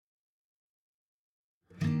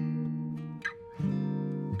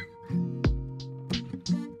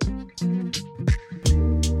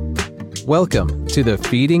Welcome to the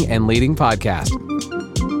Feeding and Leading Podcast,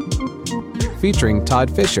 featuring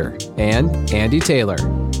Todd Fisher and Andy Taylor,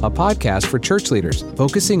 a podcast for church leaders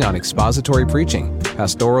focusing on expository preaching,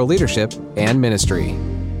 pastoral leadership, and ministry.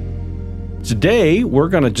 Today, we're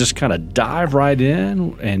going to just kind of dive right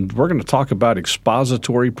in, and we're going to talk about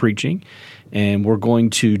expository preaching, and we're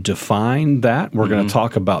going to define that. We're going to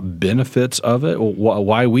talk about benefits of it,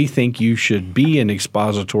 why we think you should be an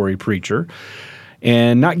expository preacher,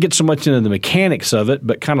 and not get so much into the mechanics of it,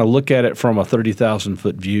 but kind of look at it from a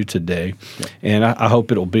 30,000-foot view today. And I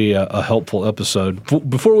hope it'll be a helpful episode.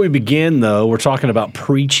 Before we begin, though, we're talking about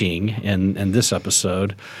preaching in this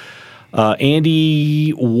episode.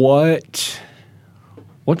 Andy, what's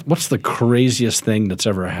the craziest thing that's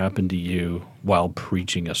ever happened to you while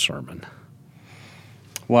preaching a sermon?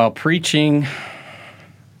 While preaching,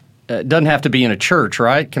 it doesn't have to be in a church,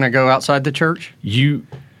 right? Can I go outside the church?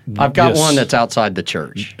 I've got one that's outside the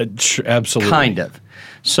church. Absolutely. Kind of.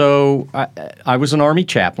 So I was an Army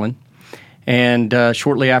chaplain, and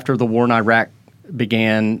shortly after the war in Iraq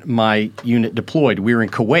began, my unit deployed. We were in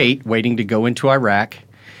Kuwait waiting to go into Iraq,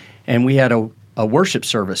 and we had a worship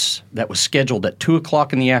service that was scheduled at 2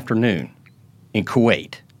 o'clock in the afternoon in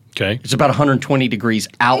Kuwait. Okay. It's about 120 degrees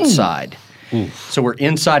outside. Ooh. So we're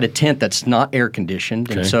inside a tent that's not air conditioned,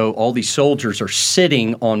 and so all these soldiers are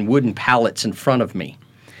sitting on wooden pallets in front of me.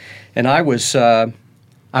 And I was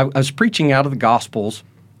preaching out of the Gospels,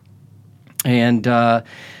 and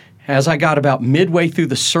as I got about midway through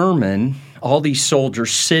the sermon, all these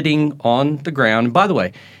soldiers sitting on the ground. And by the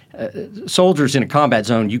way, soldiers in a combat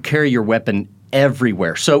zone, you carry your weapon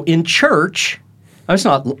everywhere. So in church, it's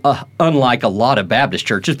not unlike a lot of Baptist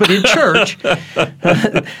churches, but in church,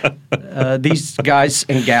 these guys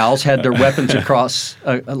and gals had their weapons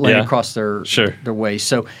laying across their waist.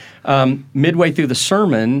 So midway through the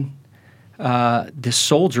sermon, this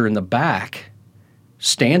soldier in the back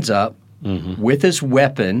stands up with his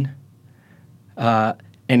weapon,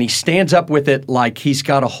 and he stands up with it like he's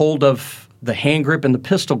got a hold of the hand grip and the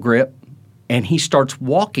pistol grip, and he starts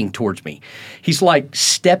walking towards me. He's like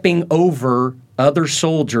stepping over other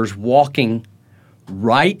soldiers, walking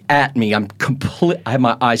right at me. I have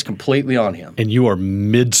my eyes completely on him. And you are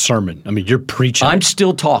mid-sermon. I mean, you're preaching. I'm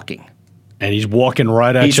still talking. And he's walking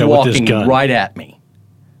right at you with his gun. He's walking right at me.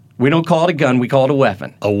 We don't call it a gun. We call it a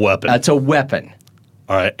weapon. A weapon. That's a weapon.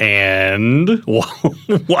 All right. And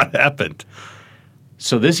what happened?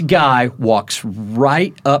 So this guy walks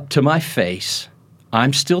right up to my face.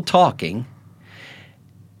 I'm still talking.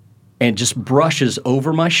 And just brushes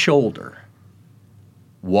over my shoulder.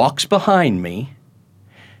 Walks behind me.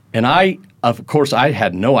 And of course, I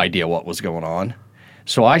had no idea what was going on.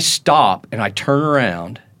 So I stop and I turn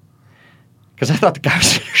around. Because I thought the guy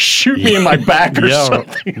was going to shoot me in my back or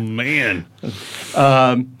something. Man.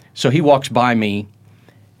 So he walks by me,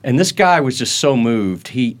 and this guy was just so moved.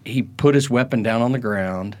 He put his weapon down on the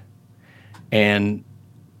ground and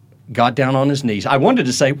got down on his knees. I wanted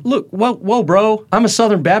to say, look, whoa, bro, I'm a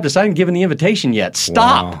Southern Baptist. I haven't given the invitation yet.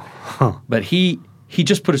 Stop. Wow. Huh. But he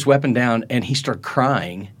just put his weapon down, and he started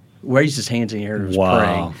crying. Raised his hands in the air and was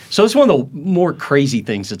praying. So it's one of the more crazy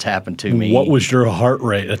things that's happened to me. What was your heart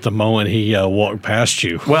rate at the moment he walked past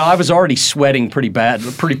you? Well, I was already sweating pretty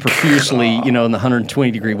profusely, in the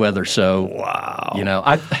 120-degree weather. So,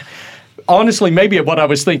 I honestly, maybe what I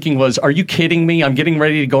was thinking was, are you kidding me? I'm getting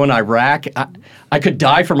ready to go in Iraq. I could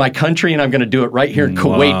die for my country, and I'm going to do it right here in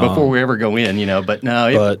Kuwait before we ever go in, But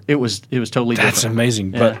no, it was totally different. That's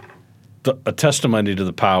amazing. Yeah. But a testimony to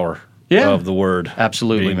the power of the word.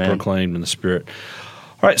 Absolutely, being proclaimed in the Spirit.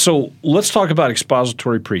 All right, so let's talk about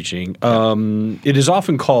expository preaching. It is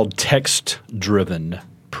often called text-driven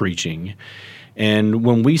preaching. And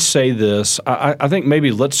when we say this, I think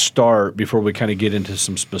maybe let's start before we kind of get into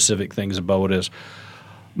some specific things about what it is.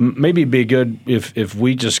 Maybe it'd be good if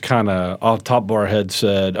we just kind of off the top of our head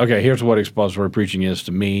said, okay, here's what expository preaching is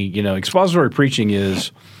to me. Expository preaching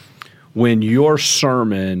is when your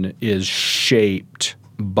sermon is shaped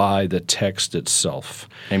by the text itself.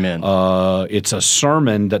 Amen. It's a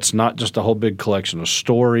sermon that's not just a whole big collection of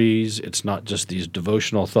stories. It's not just these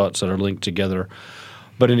devotional thoughts that are linked together.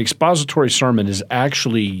 But an expository sermon is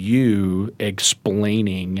actually you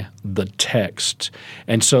explaining the text.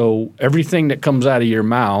 And so everything that comes out of your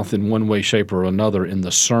mouth in one way, shape, or another in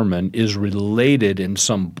the sermon is related in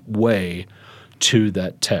some way to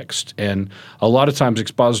that text. And a lot of times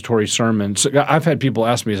expository sermons, I've had people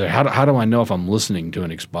ask me, how do I know if I'm listening to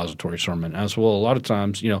an expository sermon? As well, a lot of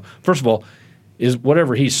times, first of all, is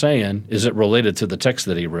whatever he's saying, is it related to the text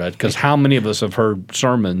that he read? Because how many of us have heard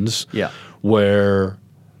sermons where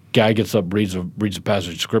guy gets up, reads a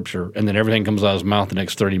passage of Scripture, and then everything comes out of his mouth the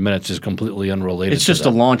next 30 minutes is completely unrelated. It's just a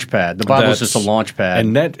launch pad. The Bible's just a launch pad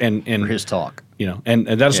for his talk. And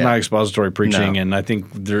that's not expository preaching, and I think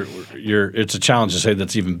it's a challenge to say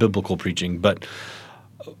that's even biblical preaching. But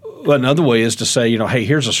another way is to say, hey,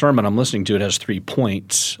 here's a sermon I'm listening to. It has 3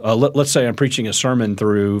 points. Let's say I'm preaching a sermon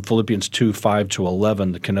through Philippians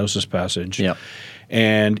 2:5-11, the kenosis passage. Yep.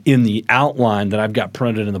 And in the outline that I've got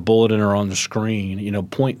printed in the bulletin or on the screen,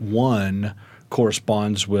 point 1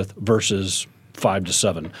 corresponds with verses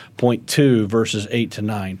 5-7. Point 2, verses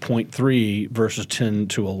 8-9. Point 3, verses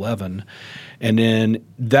 10-11. And then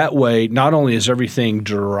that way, not only is everything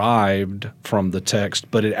derived from the text,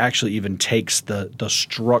 but it actually even takes the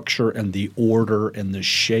structure and the order and the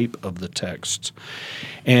shape of the text.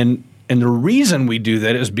 And the reason we do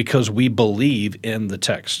that is because we believe in the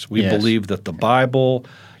text. We believe that the Bible,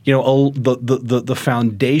 the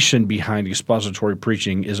foundation behind expository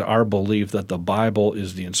preaching is our belief that the Bible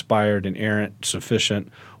is the inspired, inerrant,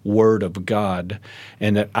 sufficient Word of God,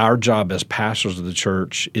 and that our job as pastors of the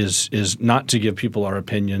church is not to give people our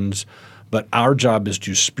opinions, but our job is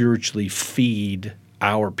to spiritually feed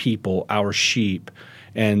our people, our sheep.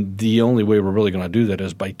 And the only way we're really going to do that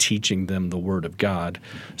is by teaching them the Word of God.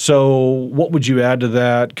 So what would you add to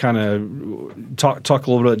that? Kind of talk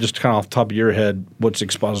a little bit, just kind of off the top of your head, what's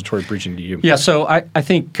expository preaching to you? Yeah, so I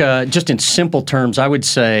think just in simple terms, I would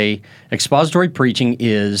say expository preaching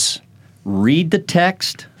is read the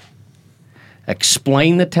text,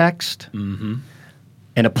 explain the text, and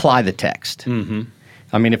apply the text.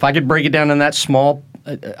 I mean, if I could break it down in that small,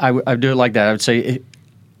 I would do it like that. I would say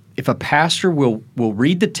if a pastor will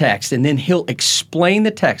read the text and then he'll explain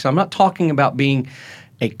the text. I'm not talking about being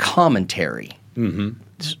a commentary.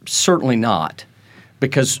 Certainly not,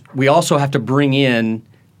 because we also have to bring in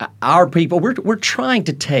our people. We're trying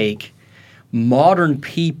to take modern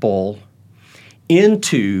people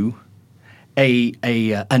into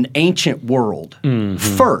an ancient world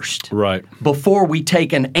first, right, before we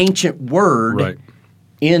take an ancient word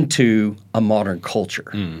into a modern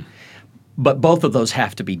culture. But both of those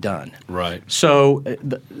have to be done. Right. So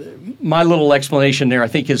my little explanation there, I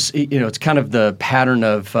think, is it's kind of the pattern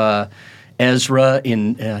of Ezra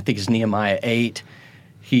in I think it's Nehemiah 8.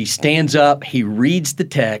 He stands up, he reads the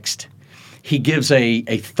text, he gives a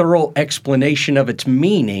thorough explanation of its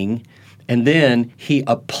meaning, and then he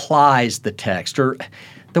applies the text. Or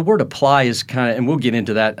the word apply is kind of, and we'll get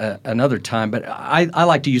into that another time, but I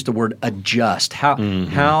like to use the word adjust.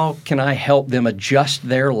 How can I help them adjust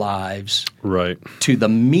their lives to the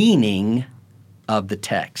meaning of the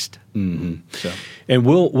text? So. And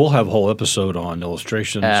we'll have a whole episode on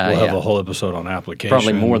illustrations. We'll have a whole episode on application.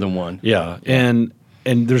 Probably more than one. Yeah. And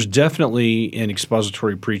there's definitely in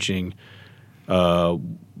expository preaching,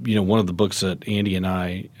 one of the books that Andy and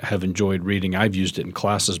I have enjoyed reading, I've used it in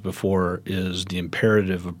classes before, is The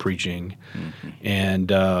Imperative of Preaching. And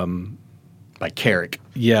by Carrick.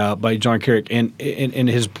 Yeah, by John Carrick. And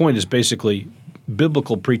his point is basically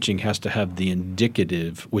biblical preaching has to have the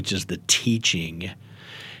indicative, which is the teaching.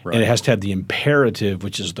 Right. And it has to have the imperative,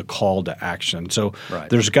 which is the call to action. So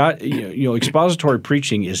there's expository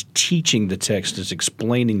preaching is teaching the text, it's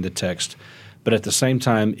explaining the text, but at the same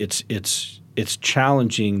time it's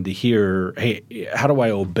challenging the hearer, hey, how do I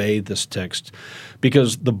obey this text?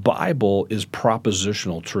 Because the Bible is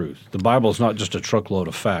propositional truth. The Bible is not just a truckload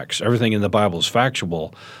of facts. Everything in the Bible is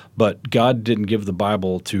factual, but God didn't give the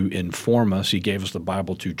Bible to inform us. He gave us the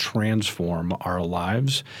Bible to transform our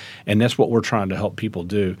lives, and that's what we're trying to help people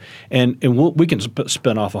do. And we can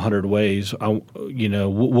spin off 100 ways.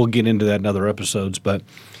 We'll get into that in other episodes, but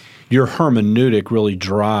your hermeneutic really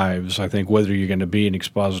drives, I think, whether you're going to be an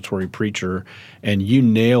expository preacher, and you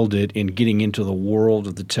nailed it in getting into the world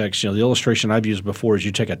of the text. The illustration I've used before is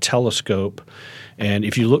you take a telescope, and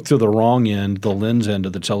if you look through the wrong end, the lens end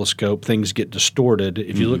of the telescope, things get distorted.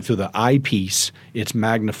 If you look through the eyepiece, it's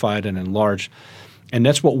magnified and enlarged. And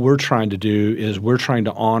that's what we're trying to do, is we're trying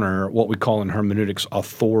to honor what we call in hermeneutics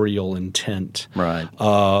authorial intent. Right.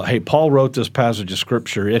 Hey, Paul wrote this passage of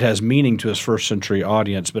Scripture. It has meaning to his first century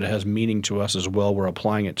audience, but it has meaning to us as well. We're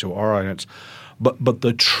applying it to our audience. But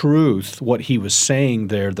the truth, what he was saying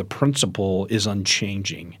there, the principle is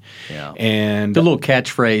unchanging. Yeah. And the little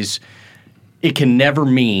catchphrase, it can never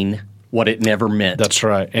mean what it never meant. That's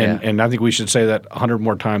right. And I think we should say that 100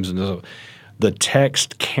 more times in this. The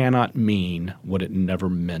text cannot mean what it never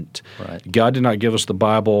meant. Right. God did not give us the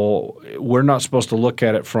Bible. We're not supposed to look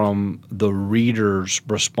at it from the reader's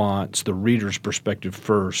response, the reader's perspective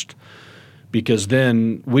first, because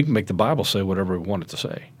then we can make the Bible say whatever we want it to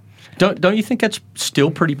say. Don't you think that's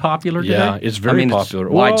still pretty popular today? Yeah, it's very popular.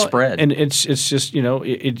 It's widespread. And it's just,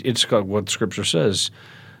 it's got what Scripture says.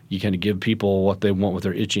 You kind of give people what they want with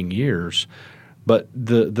their itching ears. But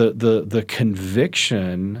the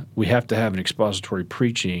conviction we have to have in expository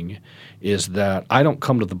preaching is that I don't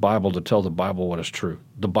come to the Bible to tell the Bible what is true.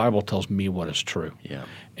 The Bible tells me what is true. Yeah.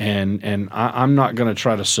 And I'm not going to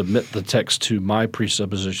try to submit the text to my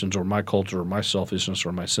presuppositions or my culture or my selfishness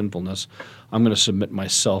or my sinfulness. I'm going to submit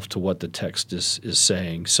myself to what the text is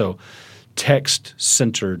saying. So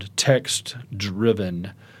text-centered,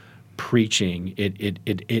 text-driven preaching,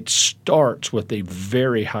 it starts with a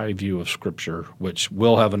very high view of Scripture, which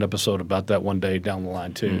we'll have an episode about that one day down the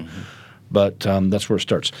line too. Mm-hmm. But that's where it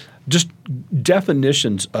starts. Just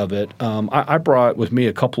definitions of it. I brought with me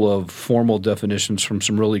a couple of formal definitions from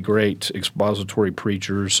some really great expository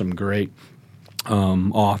preachers, some great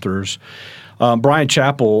authors. Brian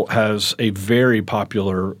Chappell has a very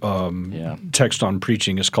popular text on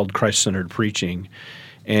preaching. It's called Christ-Centered Preaching.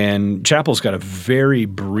 And Chappell's got a very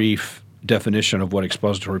brief definition of what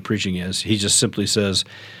expository preaching is. He just simply says,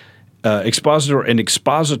 an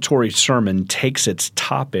expository sermon takes its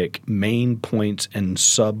topic, main points, and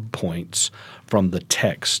subpoints from the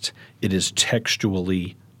text. It is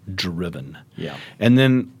textually driven. Yeah. And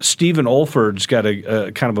then Stephen Olford's got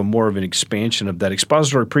a kind of a more of an expansion of that.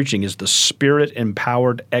 Expository preaching is the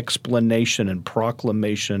Spirit-empowered explanation and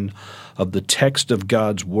proclamation of the text of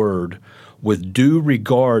God's Word with due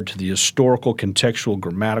regard to the historical, contextual,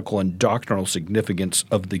 grammatical, and doctrinal significance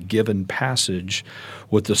of the given passage,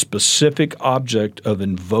 with the specific object of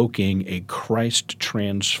invoking a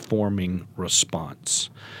Christ-transforming response.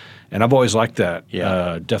 And I've always liked that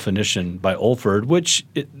definition by Olford, which,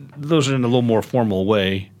 those in a little more formal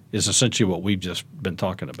way, is essentially what we've just been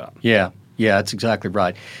talking about. Yeah, that's exactly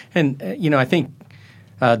right. And, I think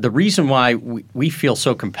the reason why we feel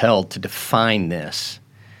so compelled to define this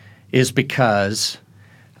is because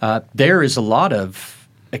there's a lot of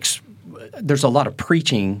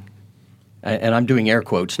preaching, and I'm doing air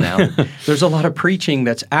quotes now. There's a lot of preaching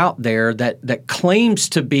that's out there that claims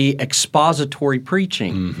to be expository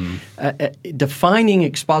preaching. Mm-hmm. Defining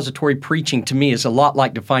expository preaching to me is a lot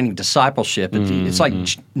like defining discipleship. It's like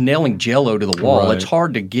nailing Jell-O to the wall. Right. It's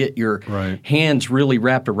hard to get your hands really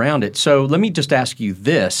wrapped around it. So let me just ask you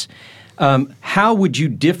this. How would you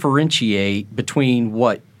differentiate between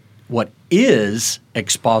what is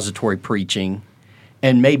expository preaching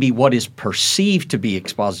and maybe what is perceived to be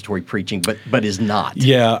expository preaching but is not?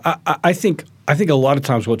 Yeah, I think a lot of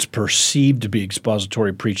times what's perceived to be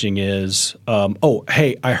expository preaching is,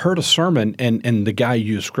 hey, I heard a sermon and the guy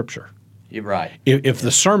used Scripture. You're right. If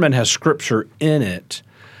the sermon has Scripture in it,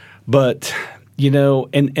 but,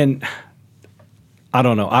 and I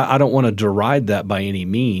don't know, I don't want to deride that by any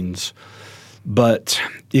means. But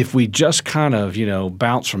if we just kind of,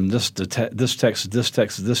 bounce from this text,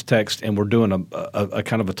 and we're doing a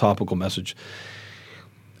kind of a topical message,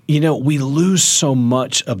 we lose so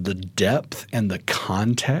much of the depth and the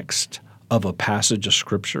context of a passage of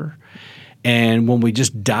Scripture. And when we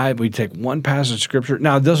just dive, we take one passage of Scripture.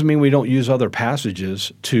 Now, it doesn't mean we don't use other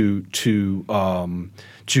passages to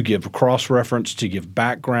give cross-reference, to give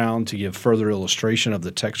background, to give further illustration of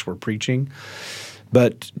the text we're preaching.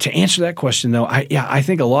 But to answer that question, though, I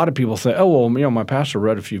think a lot of people say, my pastor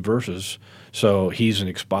read a few verses, so he's an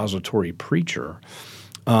expository preacher.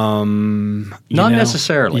 Not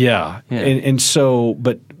necessarily. Yeah. And so,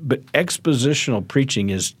 but expositional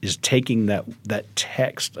preaching is taking that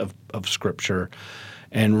text of Scripture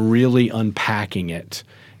and really unpacking it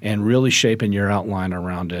and really shaping your outline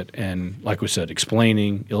around it. And like we said,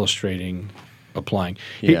 explaining, illustrating, applying.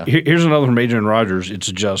 Yeah. Here's another from Adrian Rogers. It's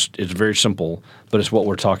very simple, but it's what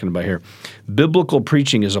we're talking about here. Biblical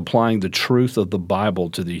preaching is applying the truth of the Bible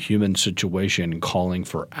to the human situation and calling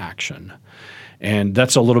for action. And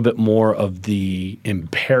that's a little bit more of the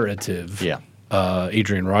imperative. Yeah.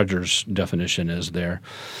 Adrian Rogers' definition is there.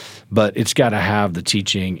 But it's got to have the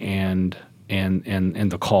teaching and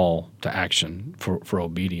the call to action for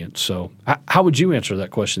obedience. So how would you answer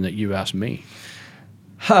that question that you asked me?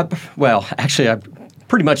 Well, actually, I'm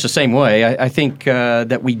pretty much the same way. I think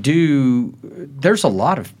that we do. There's a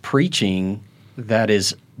lot of preaching that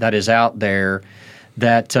is out there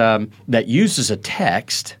that uses a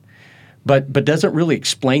text, but doesn't really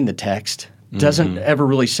explain the text. Doesn't ever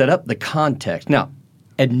really set up the context. Now,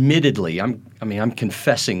 admittedly, I'm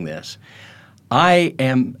confessing this. I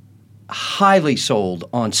am highly sold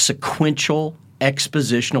on sequential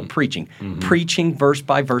expositional preaching, preaching verse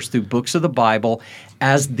by verse through books of the Bible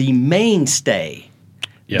as the mainstay,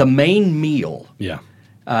 the main meal. Yeah.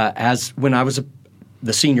 As when I was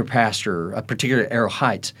the senior pastor, particularly at Arrow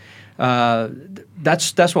Heights,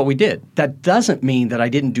 that's what we did. That doesn't mean that I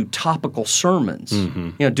didn't do topical sermons,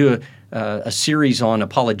 do a series on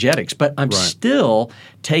apologetics, but I'm still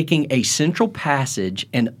taking a central passage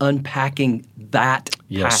and unpacking that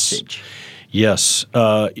passage. Yes.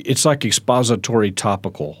 It's like expository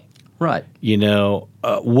topical. Right.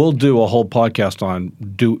 We'll do a whole podcast on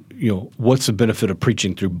what's the benefit of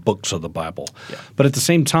preaching through books of the Bible. Yeah. But at the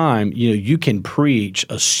same time, you can preach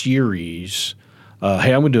a series.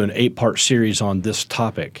 Hey, I'm going to do an 8-part series on this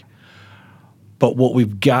topic. But what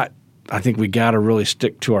I think we got to really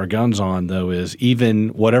stick to our guns on, though, is even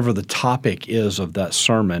whatever the topic is of that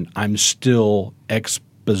sermon, I'm still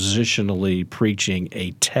expositionally preaching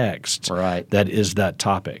a text that is that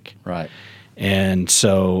topic. Right. And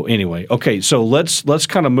so anyway, okay, so let's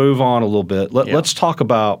kind of move on a little bit. Let's talk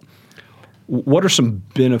about what are some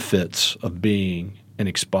benefits of being an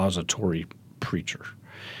expository preacher.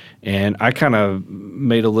 And I kind of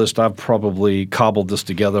made a list. I've probably cobbled this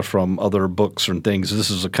together from other books and things.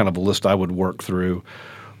 This is a kind of a list I would work through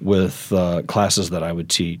with classes that I would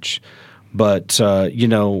teach. But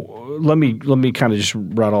let me kind of just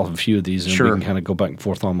rattle off a few of these, and we can kind of go back and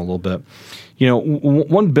forth on them a little bit.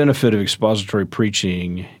 One benefit of expository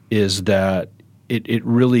preaching is that it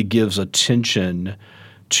really gives attention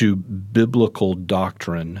to biblical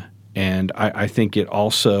doctrine, and I think it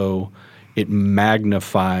also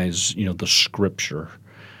magnifies the Scripture.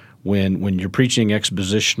 When you're preaching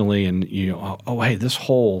expositionally, and hey, this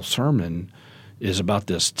whole sermon is about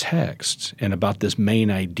this text and about this main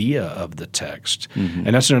idea of the text. Mm-hmm.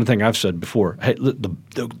 And that's another thing I've said before. Hey,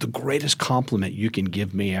 the greatest compliment you can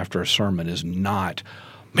give me after a sermon is not,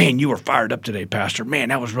 man, you were fired up today, Pastor. Man,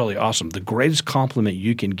 that was really awesome. The greatest compliment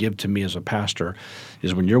you can give to me as a pastor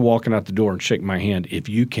is when you're walking out the door and shake my hand, if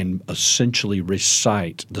you can essentially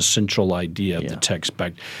recite the central idea of the text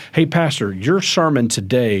back. Hey, Pastor, your sermon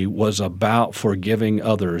today was about forgiving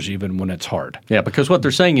others even when it's hard. Yeah, because what they're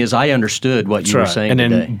saying is, I understood what you were saying today.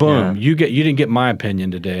 And then, boom, you didn't get my opinion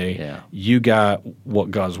today. Yeah. You got what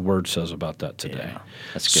God's Word says about that today. Yeah,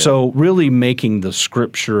 that's good. So really making the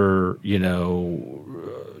Scripture,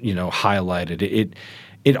 highlighted.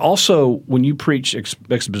 It also, when you preach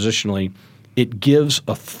expositionally, it gives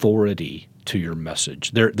authority to your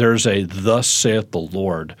message. There's a "Thus saith the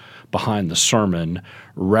Lord" behind the sermon,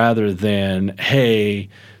 rather than, hey,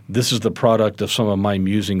 this is the product of some of my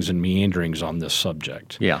musings and meanderings on this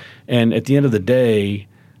subject. Yeah. And at the end of the day,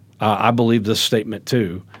 I believe this statement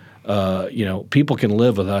too. People can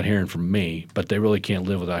live without hearing from me, but they really can't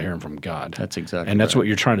live without hearing from God. That's exactly And that's what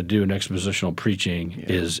you're trying to do in expositional preaching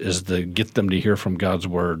is to get them to hear from God's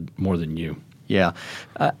Word more than you. Yeah.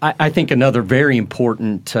 I think another very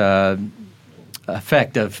important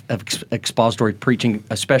effect of expository preaching,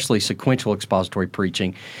 especially sequential expository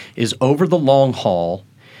preaching, is over the long haul,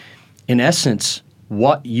 in essence,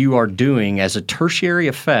 what you are doing as a tertiary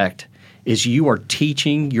effect is you are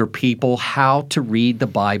teaching your people how to read the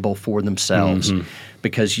Bible for themselves. Mm-hmm.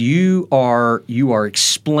 Because you are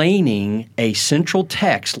explaining a central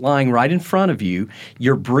text lying right in front of you.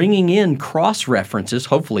 You're bringing in cross-references.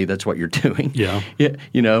 Hopefully that's what you're doing. Yeah.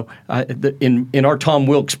 In our Tom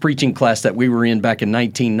Wilkes preaching class that we were in back in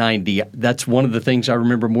 1990, that's one of the things I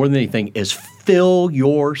remember more than anything is fill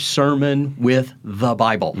your sermon with the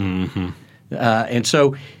Bible. Mm-hmm. And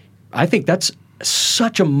so I think that's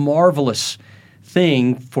such a marvelous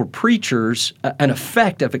thing for preachers. An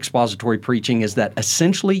effect of expository preaching is that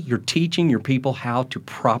essentially you're teaching your people how to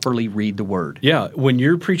properly read the Word. Yeah, when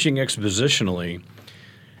you're preaching expositionally,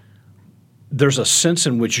 there's a sense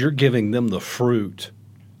in which you're giving them the fruit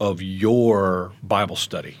of your Bible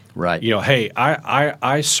study. Right. Hey,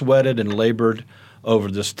 I sweated and labored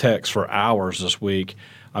over this text for hours this week.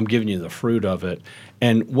 I'm giving you the fruit of it.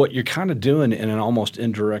 And what you're kind of doing in an almost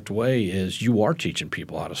indirect way is you are teaching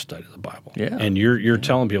people how to study the Bible. Yeah. And you're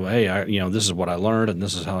telling people, hey, this is what I learned and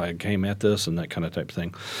this is how I came at this and that kind of type of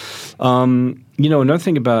thing. Another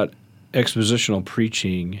thing about expositional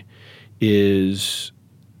preaching is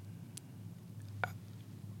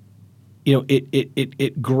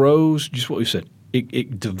it grows, just what we said.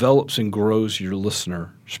 It develops and grows your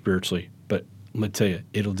listener spiritually. But let me tell you,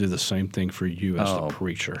 it'll do the same thing for you as the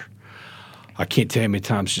preacher. I can't tell you how many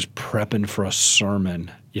times just prepping for a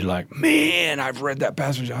sermon, you're like, man, I've read that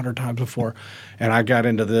passage 100 times before, and I got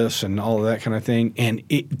into this and all of that kind of thing. And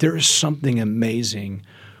there is something amazing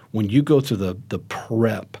when you go through the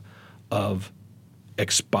prep of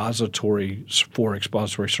expository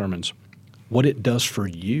sermons. What it does for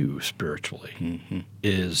you spiritually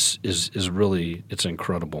is really, it's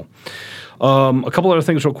incredible. A couple other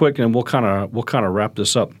things real quick, and we'll kind of wrap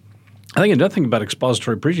this up. I think another thing about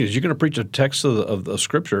expository preaching is you're going to preach a text of the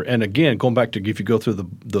Scripture, and again, going back to if you go through the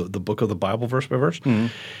book of the Bible verse by verse,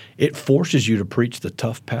 it forces you to preach the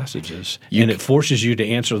tough passages, and it forces you to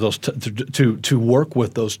answer those to work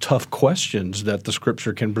with those tough questions that the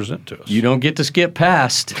Scripture can present to us. You don't get to skip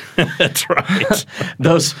past. That's right.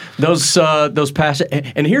 those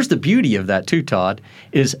passages. And here's the beauty of that too, Todd,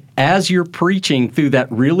 is as you're preaching through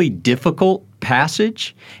that really difficult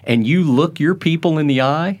passage, and you look your people in the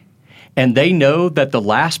eye, and they know that the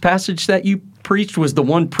last passage that you preached was the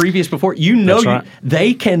one previous before,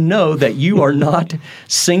 they can know that you are not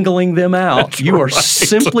singling them out. You are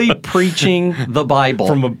simply preaching the Bible.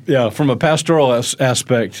 From a pastoral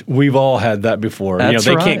aspect, we've all had that before. That's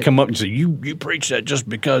they right. can't come up and say, you preach that just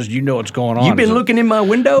because you know what's going on. You've been looking in my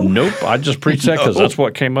window? Nope, I just preached that because that's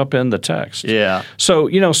what came up in the text. Yeah. So,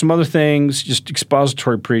 some other things, just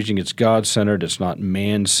expository preaching, it's God-centered, it's not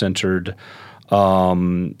man-centered.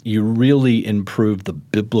 You really improve the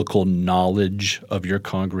biblical knowledge of your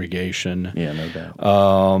congregation. Yeah, no doubt.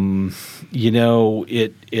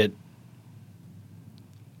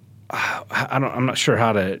 I'm not sure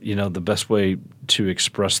how to, the best way to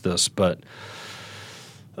express this, but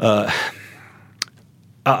I'll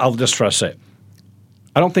just try to say it.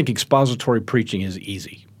 I don't think expository preaching is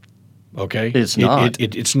easy. Okay, it's not.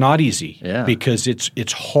 It's not easy. Yeah. Because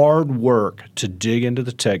it's hard work to dig into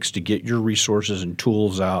the text to get your resources and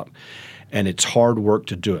tools out, and it's hard work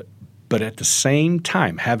to do it. But at the same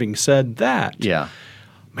time, having said that,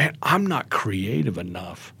 man, I'm not creative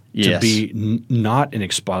enough to be not an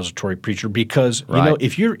expository preacher because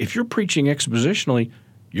if you're preaching expositionally,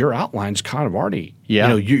 your outline's kind of already,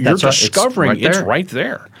 you're discovering it's right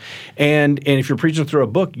there. And if you're preaching through a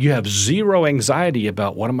book, you have zero anxiety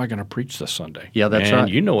about what am I going to preach this Sunday. Yeah, that's right. And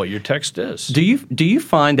you know what your text is. Do you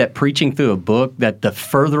find that preaching through a book, that the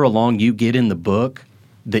further along you get in the book,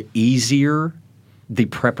 the easier the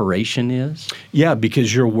preparation is? Yeah,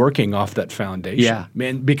 because you're working off that foundation. Yeah.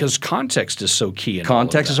 Man, because context is so key.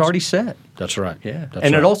 Context is already set. That's right. Yeah.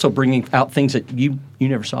 It also bringing out things that you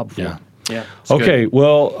never saw before. Yeah. Yeah. Okay,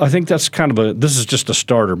 well, I think that's this is just a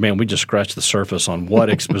starter. Man, we just scratched the surface on what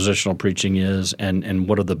expositional preaching is and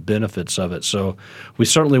what are the benefits of it. So we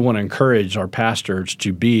certainly want to encourage our pastors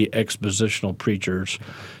to be expositional preachers,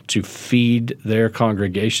 to feed their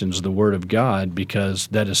congregations the Word of God, because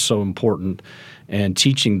that is so important. And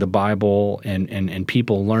teaching the Bible and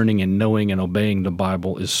people learning and knowing and obeying the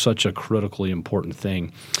Bible is such a critically important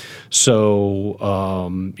thing.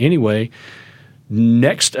 So anyway,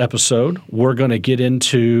 next episode, we're going to get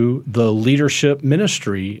into the leadership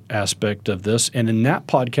ministry aspect of this. And in that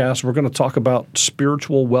podcast, we're going to talk about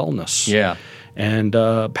spiritual wellness. Yeah. And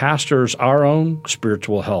pastors, our own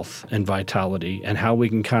spiritual health and vitality, and how we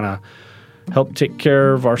can kind of help take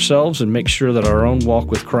care of ourselves and make sure that our own walk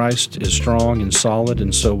with Christ is strong and solid.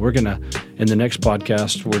 And so we're going to, in the next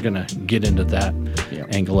podcast, we're going to get into that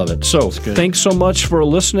angle of it. So thanks so much for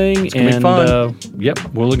listening. It's going to be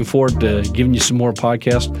fun. We're looking forward to giving you some more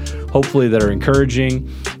podcasts, hopefully that are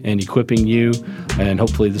encouraging and equipping you. And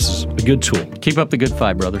hopefully this is a good tool. Keep up the good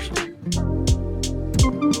fight, brothers.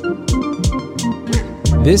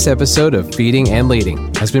 This episode of Feeding and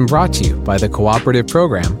Leading has been brought to you by the Cooperative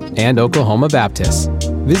Program and Oklahoma Baptist.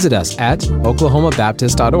 Visit us at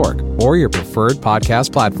oklahomabaptist.org or your preferred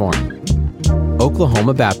podcast platform.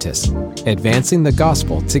 Oklahoma Baptist, advancing the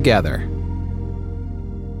gospel together.